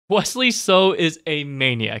Wesley So is a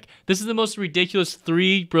maniac. This is the most ridiculous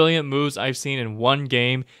 3 brilliant moves I've seen in one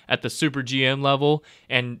game at the Super GM level,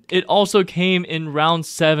 and it also came in round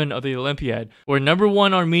 7 of the Olympiad, where number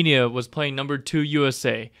 1 Armenia was playing number 2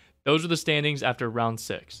 USA. Those are the standings after round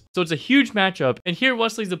 6. So it's a huge matchup, and here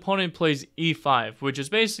Wesley's opponent plays e5, which is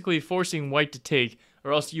basically forcing white to take,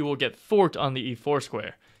 or else you will get forked on the e4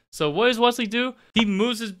 square. So what does Wesley do? He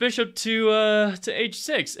moves his bishop to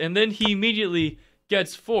h6, and then he immediately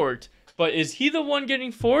gets forked. But is he the one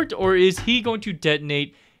getting forked, or is he going to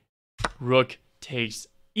detonate rook takes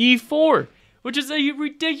e4, which is a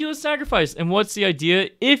ridiculous sacrifice? And what's the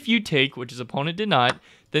idea? If you take, which his opponent did not,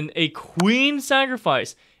 then a queen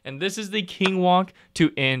sacrifice. And this is the king walk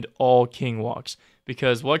to end all king walks,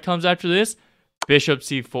 because what comes after this? Bishop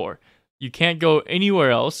c4. You can't go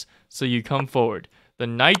anywhere else, so you come forward. The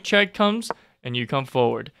knight check comes, and you come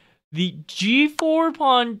forward. The g4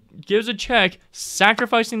 pawn gives a check,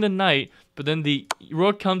 sacrificing the knight, but then the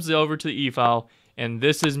rook comes over to the e-file, and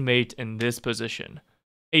this is mate in this position.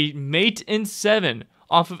 A mate in 7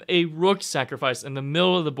 off of a rook sacrifice in the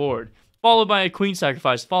middle of the board, followed by a queen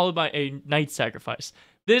sacrifice, followed by a knight sacrifice.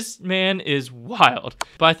 This man is wild.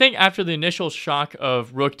 But I think after the initial shock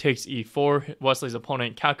of rook takes e4, Wesley's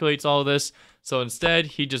opponent calculates all of this, so instead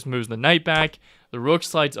he just moves the knight back, the rook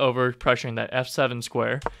slides over, pressuring that f7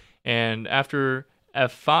 square. And after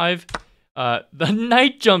f5, the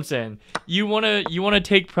knight jumps in. You wanna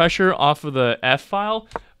take pressure off of the f file?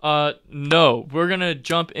 No, we're gonna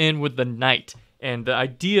jump in with the knight. And the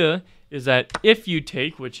idea is that if you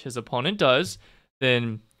take, which his opponent does,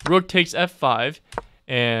 then rook takes f5,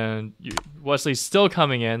 and Wesley's still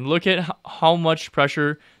coming in. Look at how much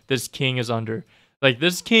pressure this king is under. Like,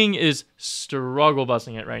 this king is struggle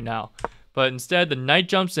busting it right now. But instead, the knight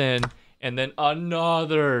jumps in. And then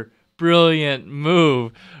another brilliant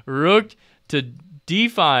move, rook to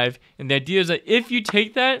d5. And the idea is that if you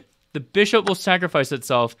take that, the bishop will sacrifice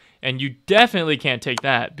itself. And you definitely can't take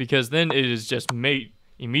that, because then it is just mate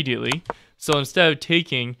immediately. So instead of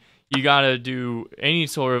taking, you got to do any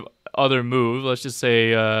sort of other move. Let's just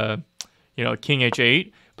say, king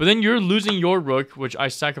h8. But then you're losing your rook, which I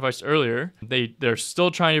sacrificed earlier. They're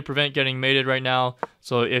still trying to prevent getting mated right now.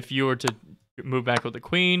 So if you were to move back with the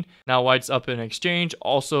queen, now white's up in exchange,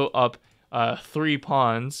 also up 4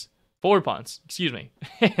 pawns, excuse me.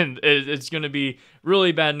 And it's going to be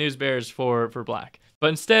really bad news bears for black. But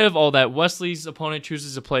instead of all that, Wesley's opponent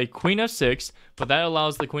chooses to play queen f6, but that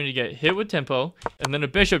allows the queen to get hit with tempo, and then a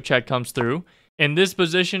bishop check comes through. And this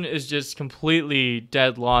position is just completely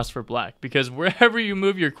dead loss for black, because wherever you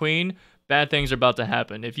move your queen, bad things are about to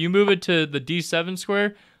happen. If you move it to the d7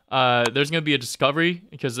 square, there's going to be a discovery,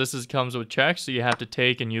 because this comes with checks, so you have to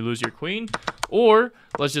take and you lose your queen. Or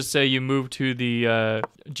let's just say you move to the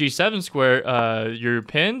g7 square, you're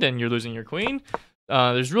pinned and you're losing your queen.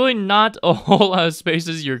 There's really not a whole lot of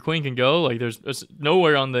spaces your queen can go. Like, there's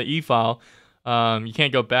nowhere on the e-file. You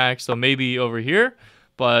can't go back, so maybe over here.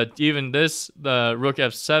 But even this, the rook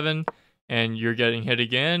f7, and you're getting hit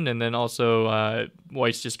again, and then also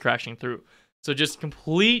white's just crashing through. So just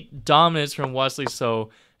complete dominance from Wesley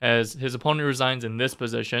So, as his opponent resigns in this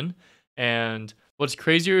position. And what's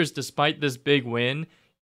crazier is, despite this big win,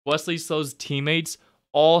 Wesley So's teammates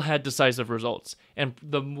all had decisive results. And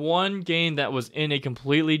the one game that was in a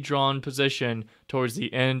completely drawn position towards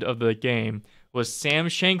the end of the game was Sam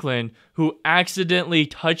Shanklin, who accidentally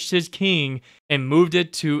touched his king and moved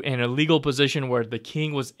it to an illegal position where the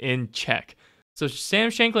king was in check. So Sam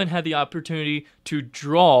Shanklin had the opportunity to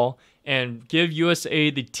draw and give USA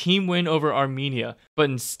the team win over Armenia. But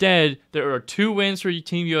instead, there are 2 wins for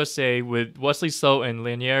Team USA, with Wesley So and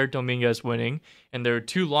Lanier Dominguez winning, and there are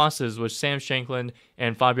 2 losses with Sam Shanklin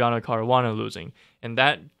and Fabiano Caruana losing. And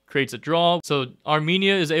that creates a draw. So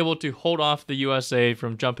Armenia is able to hold off the USA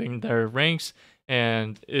from jumping their ranks,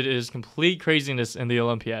 and it is complete craziness in the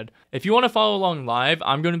Olympiad. If you want to follow along live,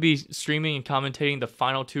 I'm going to be streaming and commentating the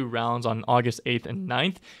final 2 rounds on August 8th and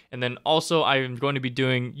 9th. And then also I'm going to be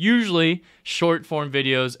doing usually short form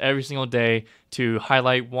videos every single day to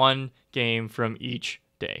highlight one game from each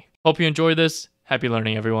day. Hope you enjoy this. Happy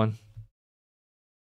learning, everyone.